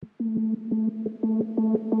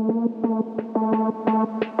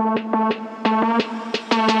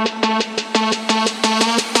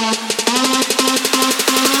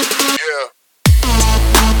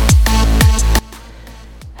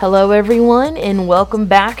Hello everyone, and welcome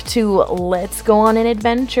back to Let's Go on an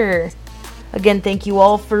Adventure. Again, thank you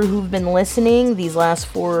all for who've been listening these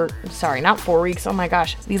last these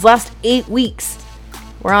last 8 weeks.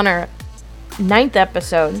 We're on our 9th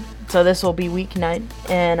episode, so this will be week 9,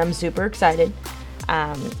 and I'm super excited.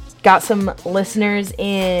 Got some listeners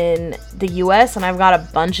in the US, and I've got a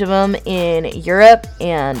bunch of them in Europe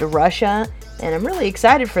and Russia, and I'm really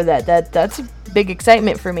excited for that. That's a big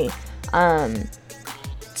excitement for me.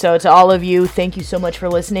 So to all of you, thank you so much for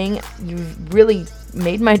listening. You've really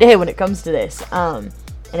made my day when it comes to this, and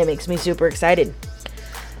it makes me super excited.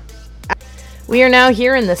 We are now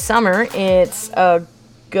here in the summer. It's a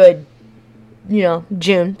good,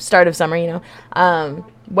 June, start of summer,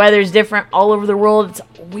 Weather's different all over the world. It's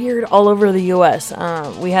weird all over the US.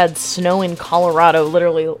 We had snow in Colorado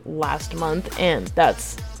literally last month, and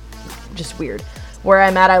that's just weird. Where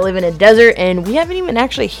I'm at, I live in a desert, and we haven't even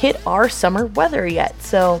actually hit our summer weather yet.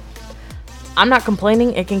 So I'm not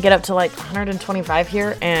complaining. It can get up to like 125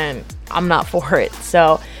 here, and I'm not for it.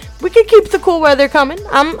 So we could keep the cool weather coming.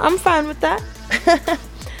 I'm fine with that.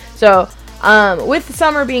 So with the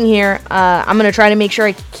summer being here, I'm going to try to make sure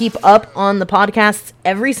I keep up on the podcasts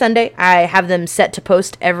every Sunday. I have them set to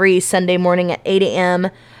post every Sunday morning at 8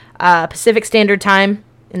 a.m. Pacific Standard Time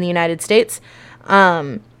in the United States.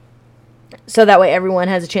 So that way everyone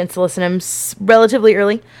has a chance to listen to them relatively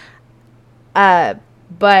early.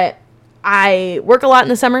 But I work a lot in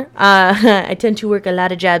the summer. I tend to work a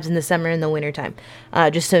lot of jobs in the summer and the wintertime.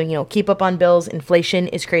 Just so, keep up on bills. Inflation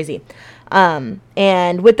is crazy.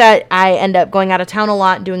 And with that, I end up going out of town a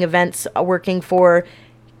lot, doing events, working for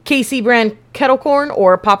KC brand Kettle Corn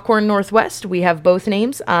or Popcorn Northwest. We have both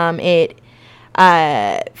names. For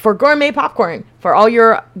gourmet popcorn, for all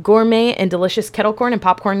your gourmet and delicious kettle corn and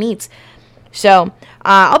popcorn needs. So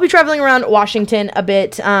I'll be traveling around Washington a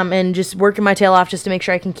bit and just working my tail off just to make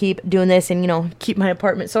sure I can keep doing this and, keep my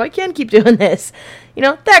apartment so I can keep doing this.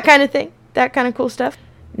 That kind of thing. That kind of cool stuff.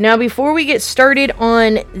 Now, before we get started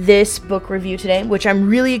on this book review today, which I'm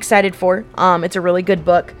really excited for, it's a really good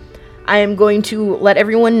book, I am going to let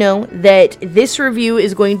everyone know that this review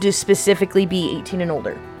is going to specifically be 18 and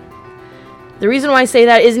older. The reason why I say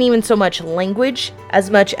that isn't even so much language as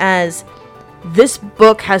much as this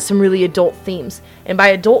book has some really adult themes. And by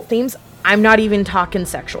adult themes, I'm not even talking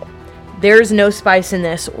sexual. There's no spice in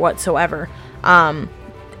this whatsoever. I'm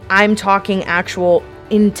talking actual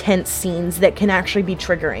intense scenes that can actually be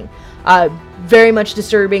triggering. Very much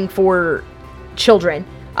disturbing for children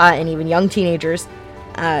and even young teenagers.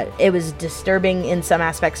 It was disturbing in some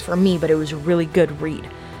aspects for me, but it was a really good read.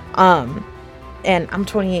 And I'm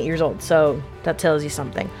 28 years old, so that tells you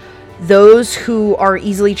something. Those who are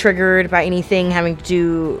easily triggered by anything having to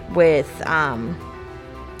do with, I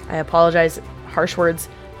apologize, harsh words,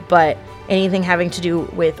 but anything having to do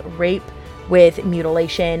with rape, with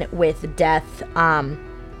mutilation, with death,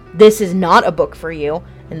 this is not a book for you,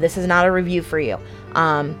 and this is not a review for you.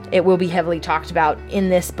 It will be heavily talked about in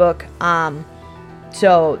this book.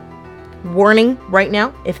 So, warning right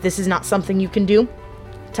now, if this is not something you can do,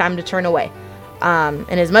 time to turn away. And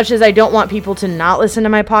as much as I don't want people to not listen to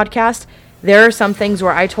my podcast, there are some things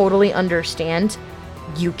where I totally understand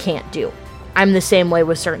you can't do. I'm the same way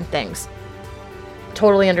with certain things.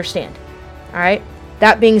 Totally understand. All right.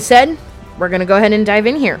 That being said, we're going to go ahead and dive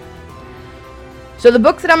in here. So the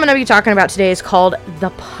book that I'm going to be talking about today is called The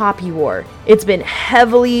Poppy War. It's been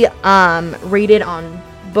heavily rated on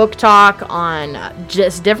Book Talk, on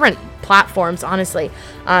just different platforms, honestly.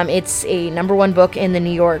 It's a number 1 book in the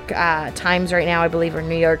New York Times right now, I believe, or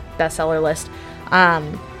New York bestseller list,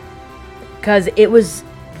 because it was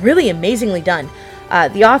really amazingly done.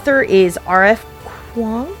 The author is R.F.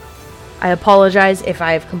 Kuang. I apologize if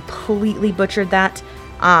I've completely butchered that,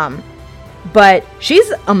 but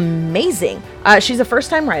she's amazing. She's a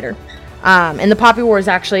first-time writer. And The Poppy War is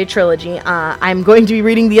actually a trilogy. I'm going to be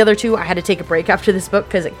reading the other 2. I had to take a break after this book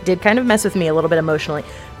because it did kind of mess with me a little bit emotionally,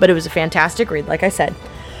 but it was a fantastic read, like I said.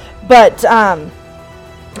 But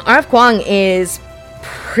R.F. Kuang is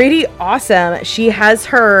pretty awesome. She has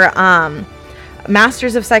her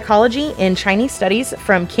Master's of Psychology in Chinese Studies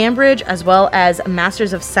from Cambridge, as well as a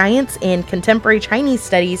Master's of Science in Contemporary Chinese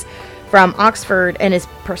Studies from Oxford, and is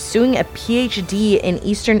pursuing a PhD in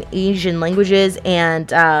Eastern Asian languages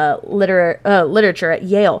and literature at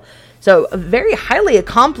Yale. So a very highly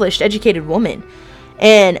accomplished, educated woman.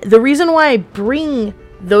 And the reason why I bring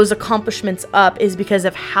those accomplishments up is because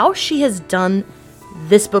of how she has done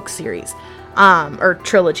this book series, or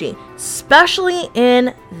trilogy, especially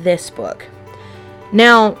in this book.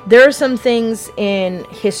 Now, there are some things in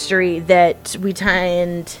history that we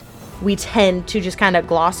tend to just kind of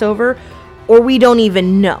gloss over, or we don't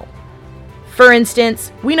even know. For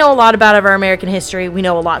instance, we know a lot about our American history. We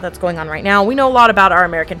know a lot that's going on right now. We know a lot about our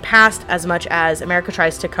American past, as much as America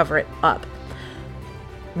tries to cover it up.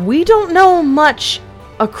 We don't know much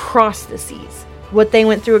across the seas, what they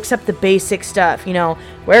went through, except the basic stuff,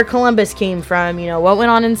 where Columbus came from, what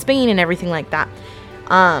went on in Spain and everything like that.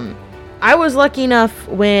 I was lucky enough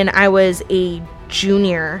when I was a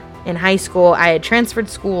junior in high school, I had transferred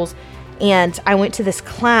schools, and I went to this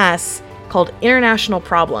class called International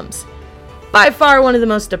Problems. By far one of the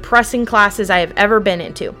most depressing classes I have ever been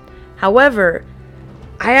into. However,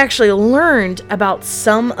 I actually learned about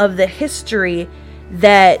some of the history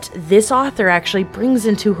that this author actually brings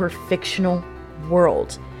into her fictional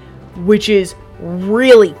world, which is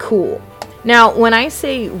really cool. Now, when I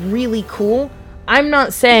say really cool, I'm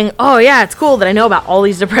not saying, oh yeah, it's cool that I know about all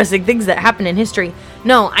these depressing things that happen in history.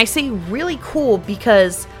 No, I say really cool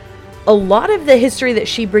because a lot of the history that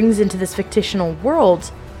she brings into this fictional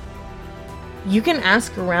world, you can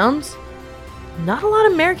ask around, not a lot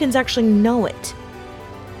of Americans actually know it.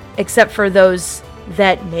 Except for those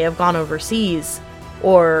that may have gone overseas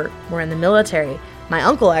or were in the military. My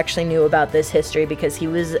uncle actually knew about this history because he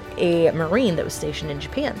was a Marine that was stationed in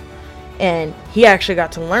Japan. And he actually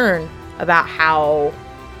got to learn about how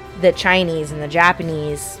the Chinese and the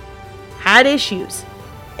Japanese had issues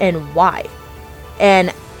and why.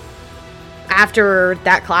 And after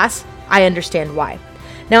that class, I understand why.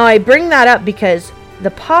 Now, I bring that up because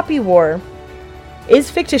the Poppy War is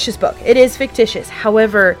a fictitious book. It is fictitious.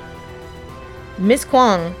 However, Miss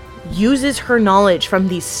Kwong uses her knowledge from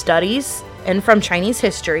these studies and from Chinese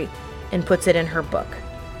history and puts it in her book.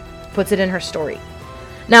 Puts it in her story.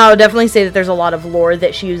 Now, I'll definitely say that there's a lot of lore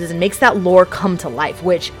that she uses and makes that lore come to life,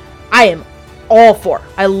 which I am all for.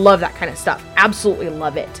 I love that kind of stuff. Absolutely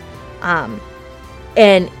love it.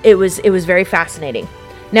 And it was very fascinating.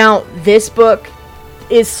 Now, this book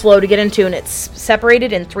is slow to get into, and it's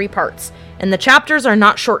separated in 3 parts. And the chapters are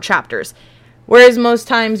not short chapters. Whereas most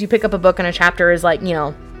times you pick up a book and a chapter is like,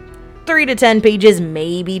 3 to 10 pages,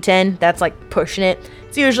 maybe 10. That's like pushing it.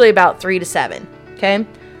 It's usually about 3 to 7. Okay?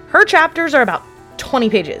 Her chapters are about 20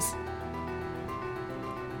 pages.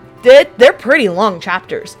 They're pretty long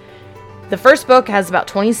chapters. The first book has about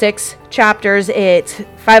 26 chapters. It's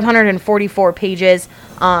 544 pages,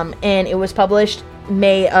 and it was published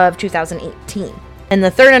May of 2018. And the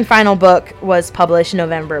third and final book was published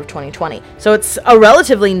November of 2020. So it's a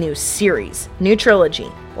relatively new series, new trilogy,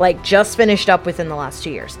 like just finished up within the last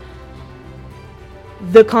 2 years.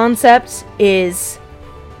 The concept is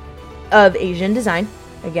of Asian design.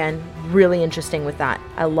 Again, really interesting with that.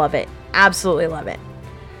 I love it. Absolutely love it.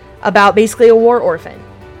 About basically a war orphan.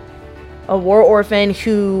 A war orphan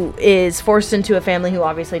who is forced into a family who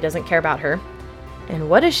obviously doesn't care about her. And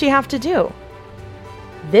what does she have to do?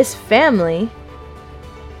 This family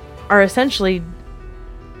are essentially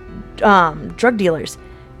drug dealers.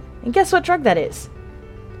 And guess what drug that is?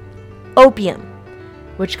 Opium.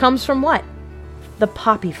 Which comes from what? The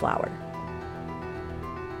poppy flower.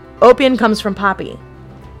 Opium comes from poppy.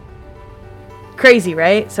 Crazy,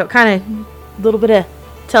 right? So kind of a little bit of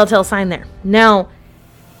telltale sign there. Now,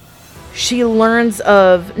 she learns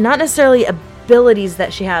of not necessarily abilities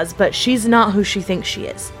that she has, but she's not who she thinks she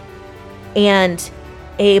is. And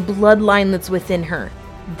a bloodline that's within her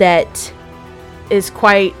that is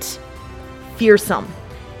quite fearsome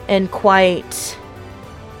and quite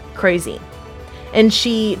crazy. And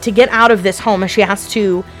to get out of this home, she has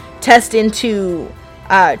to test into,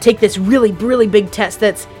 take this really, really big test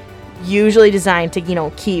that's usually designed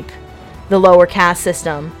to, keep the lower caste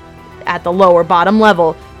system at the lower bottom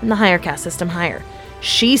level and the higher caste system higher.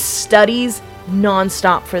 She studies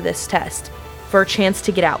nonstop for this test, for a chance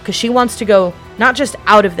to get out, because she wants to go not just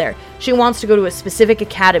out of there, she wants to go to a specific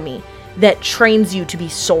academy that trains you to be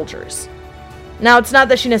soldiers. Now, it's not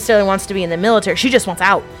that she necessarily wants to be in the military, she just wants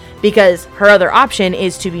out, because her other option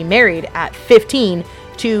is to be married at 15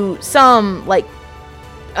 to some,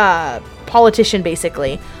 politician,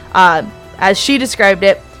 basically. As she described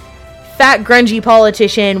it, fat, grungy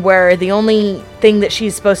politician where the only thing that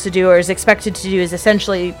she's supposed to do or is expected to do is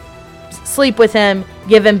essentially sleep with him,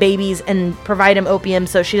 give him babies, and provide him opium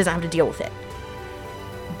so she doesn't have to deal with it.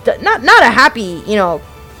 Not a happy,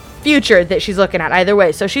 future that she's looking at either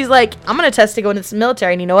way. So she's like, I'm going to test to go into the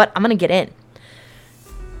military, and you know what? I'm going to get in.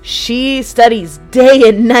 She studies day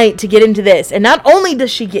and night to get into this. And not only does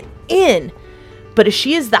she get in, but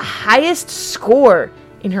she is the highest score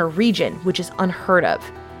in her region, which is unheard of.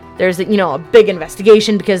 There's, a big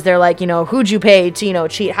investigation because they're like, who'd you pay to,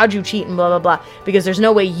 cheat? How'd you cheat? And blah, blah, blah. Because there's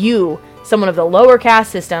no way you, someone of the lower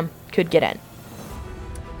caste system, could get in.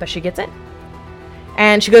 But she gets in.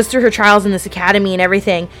 And she goes through her trials in this academy and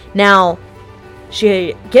everything. Now,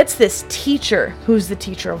 she gets this teacher who's the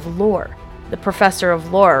teacher of lore, the professor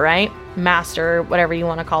of lore, right? Master, whatever you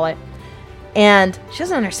want to call it. And she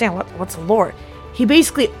doesn't understand what's lore. He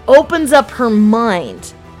basically opens up her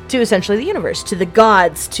mind to essentially the universe, to the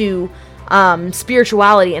gods, to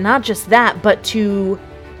spirituality, and not just that, but to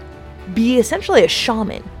be essentially a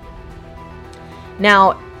shaman.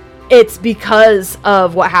 Now, it's because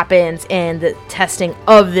of what happens and the testing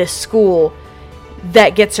of this school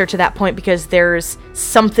that gets her to that point, because there's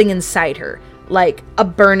something inside her, like a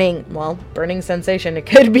burning sensation. It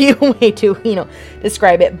could be a way to,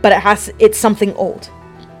 describe it, but it's something old.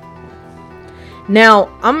 Now,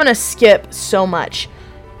 I'm going to skip so much.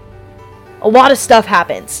 A lot of stuff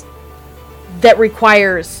happens that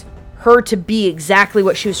requires her to be exactly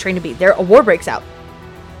what she was trained to be. A war breaks out.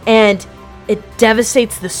 And it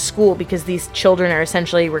devastates the school because these children are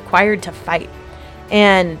essentially required to fight.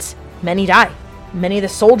 And many die. Many of the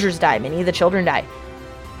soldiers die. Many of the children die.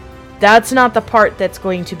 That's not the part that's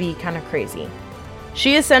going to be kind of crazy.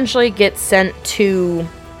 She essentially gets sent to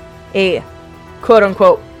a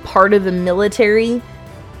quote-unquote part of the military,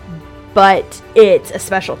 but it's a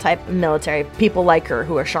special type of military. People like her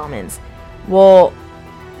who are shamans. Well,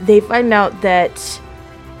 they find out that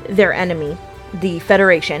their enemy, the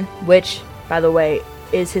Federation, which, by the way,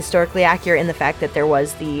 is historically accurate in the fact that there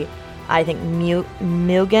was the, I think,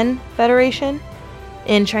 Mugen Federation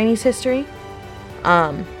in Chinese history,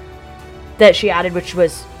 that she added, which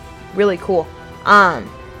was really cool,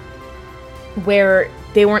 where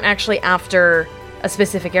they weren't actually after a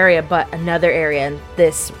specific area, but another area, and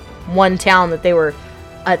this one town that they were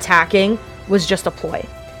attacking was just a ploy.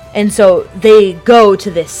 And so they go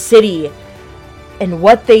to this city, and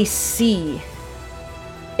what they see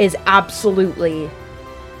is absolutely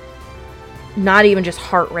not even just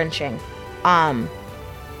heart-wrenching,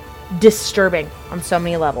 disturbing on so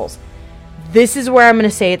many levels. This is where I'm going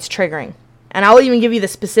to say it's triggering. And I'll even give you the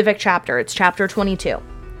specific chapter. It's chapter 22.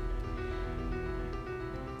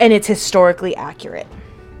 And it's historically accurate.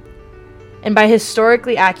 And by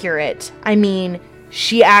historically accurate, I mean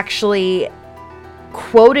she actually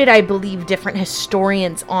quoted, I believe, different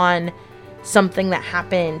historians on something that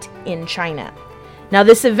happened in China. Now,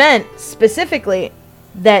 this event specifically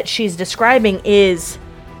that she's describing is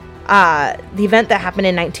the event that happened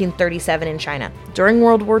in 1937 in China during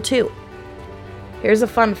World War II. Here's a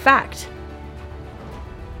fun fact.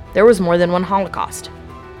 There was more than one Holocaust.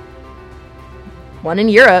 One in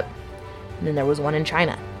Europe, and then there was one in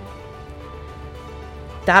China.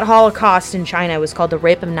 That Holocaust in China was called the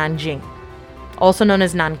Rape of Nanjing, also known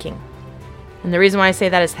as Nanking. And the reason why I say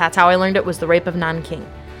that is that's how I learned it, was the Rape of Nanking.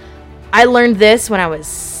 I learned this when I was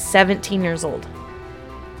 17 years old.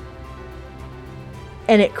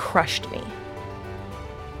 And it crushed me.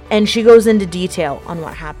 And she goes into detail on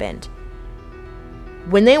what happened.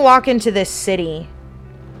 When they walk into this city,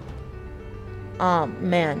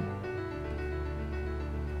 man,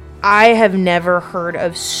 I have never heard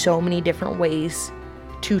of so many different ways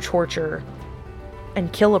to torture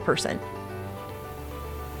and kill a person.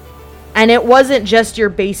 And it wasn't just your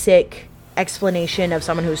basic explanation of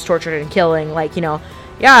someone who's tortured and killing, like,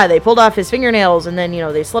 yeah, they pulled off his fingernails and then,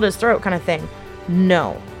 they slit his throat kind of thing.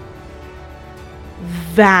 No.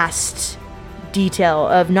 Vast detail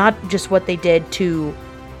of not just what they did to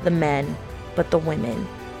the men, but the women,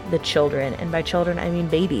 the children, and by children I mean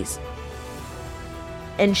babies.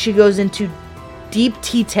 And she goes into deep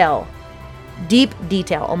detail,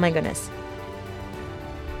 oh my goodness,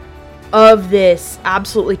 of this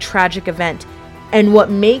absolutely tragic event. And what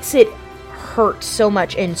makes it hurt so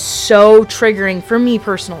much and so triggering for me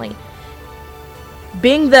personally,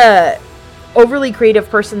 being the overly creative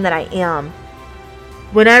person that I am,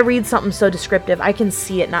 when I read something so descriptive, I can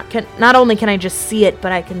see it. Not only can I just see it,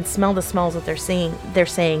 but I can smell the smells that they're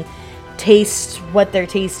saying, taste what they're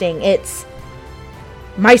tasting.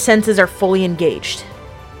 My senses are fully engaged.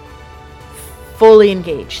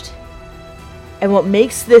 And what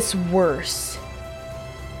makes this worse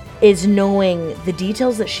is knowing the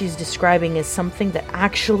details that she's describing is something that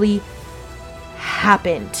actually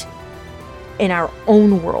happened in our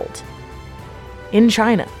own world, in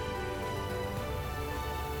China.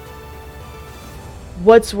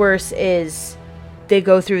 What's worse is they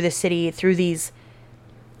go through the city, through these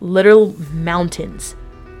literal mountains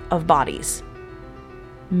of bodies.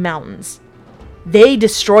 Mountains. They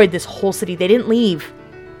destroyed this whole city. They didn't leave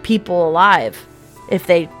people alive if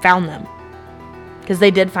they found them, because they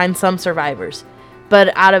did find some survivors.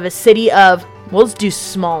 But out of a city of, let's do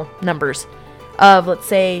small numbers, of let's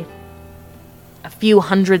say a few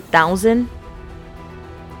 100,000,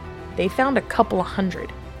 They found a couple of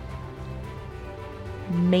hundred.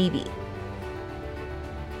 Maybe.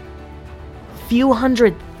 Few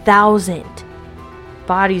 100,000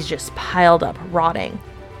 bodies just piled up, rotting.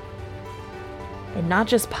 And not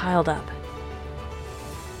just piled up.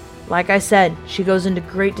 Like I said, she goes into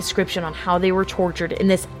great description on how they were tortured, and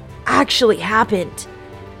this actually happened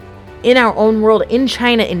in our own world, in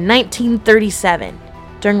China, in 1937,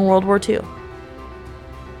 during World War II.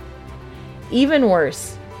 Even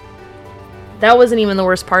worse, that wasn't even the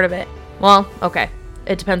worst part of it. Well, okay,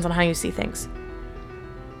 it depends on how you see things.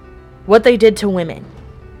 What they did to women.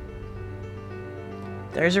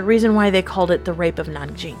 There's a reason why they called it the rape of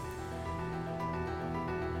Nanjing.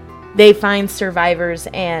 They find survivors,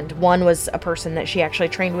 and one was a person that she actually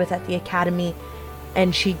trained with at the academy,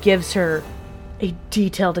 and she gives her a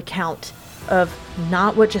detailed account of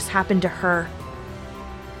not what just happened to her,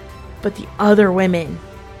 but the other women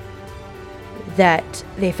that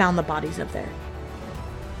they found the bodies of there.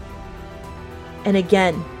 And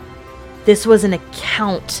again, this was an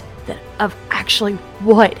account of actually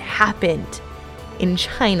what happened in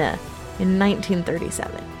China in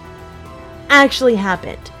 1937. Actually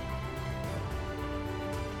happened.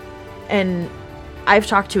 And I've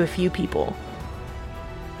talked to a few people.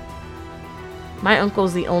 My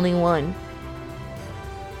uncle's the only one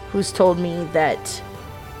who's told me that...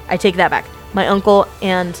 I take that back. My uncle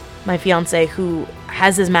and my fiance, who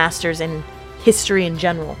has his master's in history in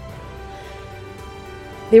general.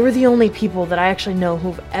 They were the only people that I actually know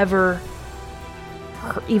who've ever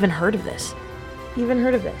even heard of this.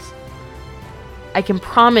 I can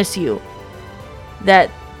promise you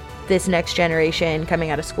that this next generation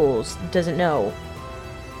coming out of schools doesn't know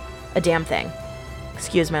a damn thing,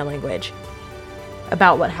 excuse my language,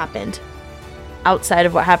 about what happened outside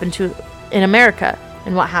of what happened in America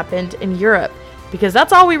and what happened in Europe, because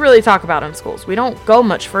that's all we really talk about in schools. We don't go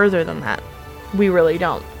much further than that. We really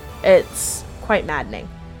don't. It's quite maddening.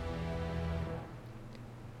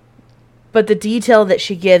 But the detail that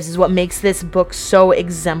she gives is what makes this book so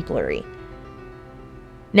exemplary.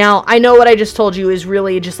 Now, I know what I just told you is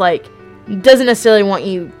really just like, doesn't necessarily want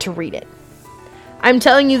you to read it. I'm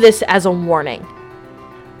telling you this as a warning.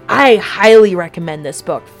 I highly recommend this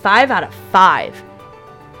book. 5 out of 5.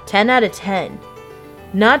 10 out of 10.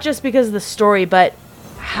 Not just because of the story, but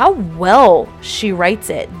how well she writes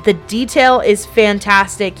it. The detail is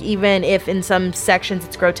fantastic, even if in some sections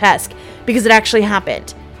it's grotesque, because it actually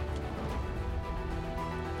happened.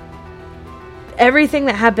 Everything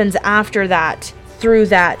that happens after that, through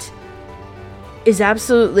that, is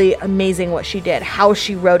absolutely amazing what she did, how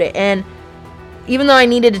she wrote it. And even though I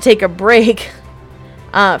needed to take a break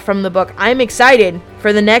from the book, I'm excited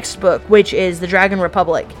for the next book, which is The Dragon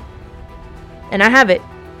Republic. And I have it.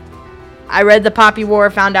 I read The Poppy War,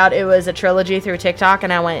 found out it was a trilogy through TikTok,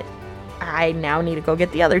 and I went, I now need to go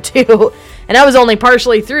get the other two. And I was only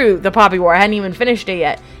partially through The Poppy War. I hadn't even finished it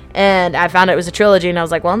yet. And I found it was a trilogy, and I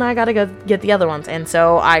was like, well, now I gotta go get the other ones. And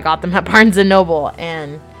so I got them at Barnes & Noble,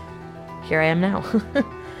 and here I am now.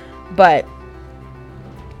 But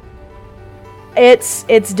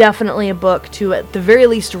it's definitely a book to, at the very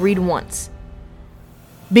least, read once.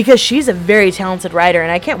 Because she's a very talented writer,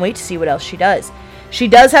 and I can't wait to see what else she does. She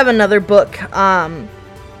does have another book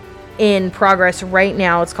in progress right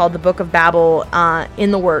now. It's called The Book of Babel,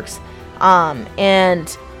 in the works.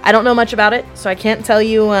 And I don't know much about it, so I can't tell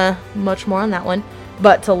you much more on that one,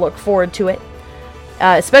 but to look forward to it.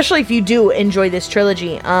 Especially if you do enjoy this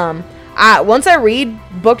trilogy. Once I read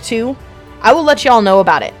book 2, I will let y'all know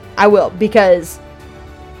about it. I will, because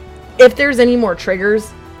if there's any more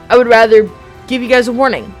triggers, I would rather give you guys a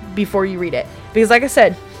warning before you read it. Because like I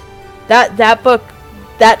said, that book,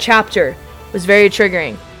 that chapter was very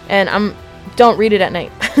triggering, and don't read it at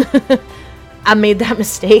night. I made that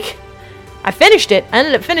mistake. I finished it. I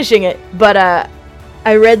ended up finishing it, but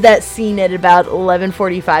I read that scene at about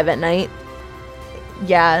 11:45 at night.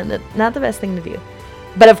 Yeah, not the best thing to do.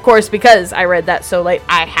 But of course, because I read that so late,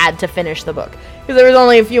 I had to finish the book. Because there was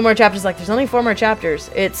only a few more chapters. Like, there's only 4 more chapters.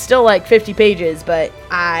 It's still like 50 pages, but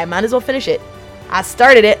I might as well finish it. I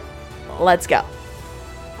started it. Let's go.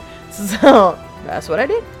 So, that's what I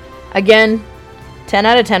did. Again, 10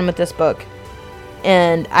 out of 10 with this book.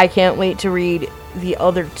 And I can't wait to read the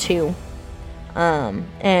other 2.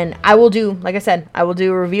 And I will do, like I said, I will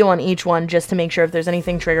do a review on each one just to make sure if there's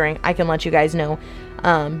anything triggering, I can let you guys know,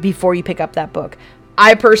 before you pick up that book.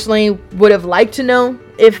 I personally would have liked to know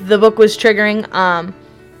if the book was triggering.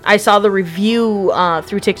 I saw the review,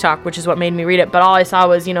 through TikTok, which is what made me read it, but all I saw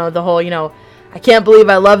was, the whole, I can't believe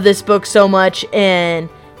I love this book so much, and,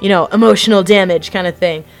 emotional damage kind of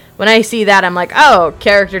thing, when I see that, I'm like, oh,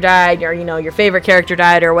 character died, or, your favorite character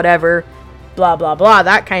died, or whatever, blah, blah, blah,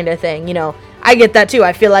 that kind of thing, I get that too.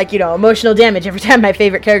 I feel like, emotional damage every time my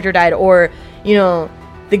favorite character died, or, the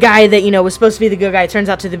guy that, was supposed to be the good guy turns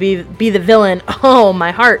out to be the villain. Oh,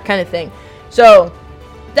 my heart kind of thing. So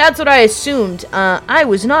that's what I assumed. I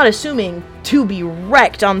was not assuming to be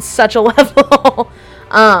wrecked on such a level.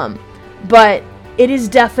 But it is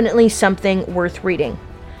definitely something worth reading.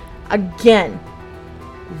 Again,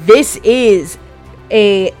 this is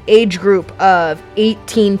a age group of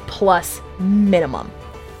 18 plus minimum,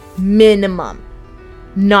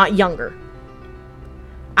 not younger.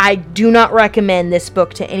 I do not recommend this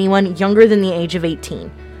book to anyone younger than the age of 18.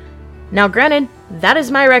 Now, granted, that is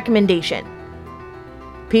my recommendation.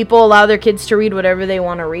 People allow their kids to read whatever they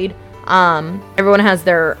want to read. Everyone has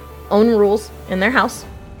their own rules in their house,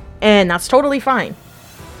 and that's totally fine.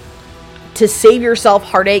 To save yourself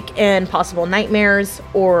heartache and possible nightmares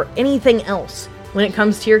or anything else when it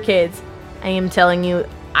comes to your kids, I am telling you,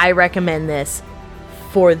 I recommend this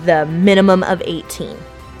for the minimum of 18.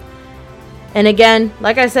 And again,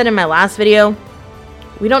 like I said in my last video,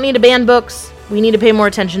 we don't need to ban books. We need to pay more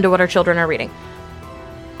attention to what our children are reading.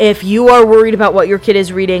 If you are worried about what your kid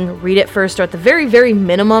is reading, read it first, or at the very, very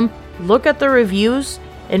minimum, look at the reviews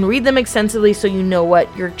and read them extensively so you know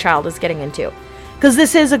what your child is getting into. Because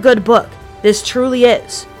this is a good book. This truly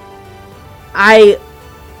is. I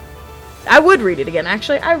would read it again.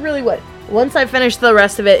 Actually, I really would. Once I finish the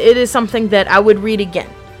rest of it, it is something that I would read again.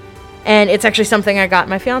 And it's actually something I got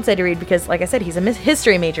my fiance to read because, like I said, he's a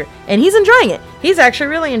history major. And he's enjoying it. He's actually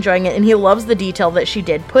really enjoying it. And he loves the detail that she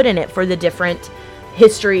did put in it for the different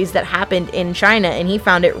histories that happened in China. And he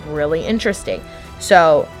found it really interesting.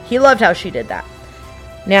 So he loved how she did that.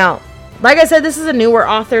 Now, like I said, this is a newer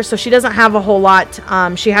author, so she doesn't have a whole lot.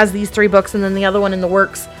 She has these 3 books and then the other one in the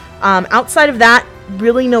works. Outside of that,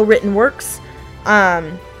 really no written works.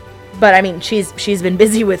 But I mean, she's been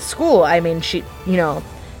busy with school. I mean, she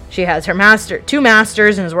has her 2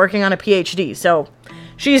 masters and is working on a PhD. So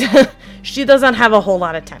she doesn't have a whole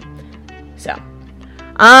lot of time. So,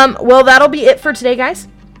 well, that'll be it for today, guys.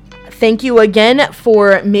 Thank you again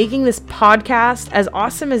for making this podcast as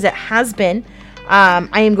awesome as it has been.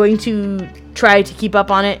 I am going to try to keep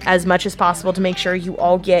up on it as much as possible to make sure you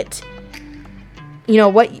all get,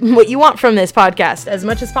 what you want from this podcast as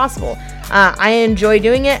much as possible. I enjoy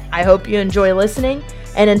doing it. I hope you enjoy listening.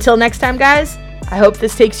 And until next time, guys, I hope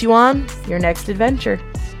this takes you on your next adventure.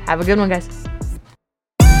 Have a good one, guys.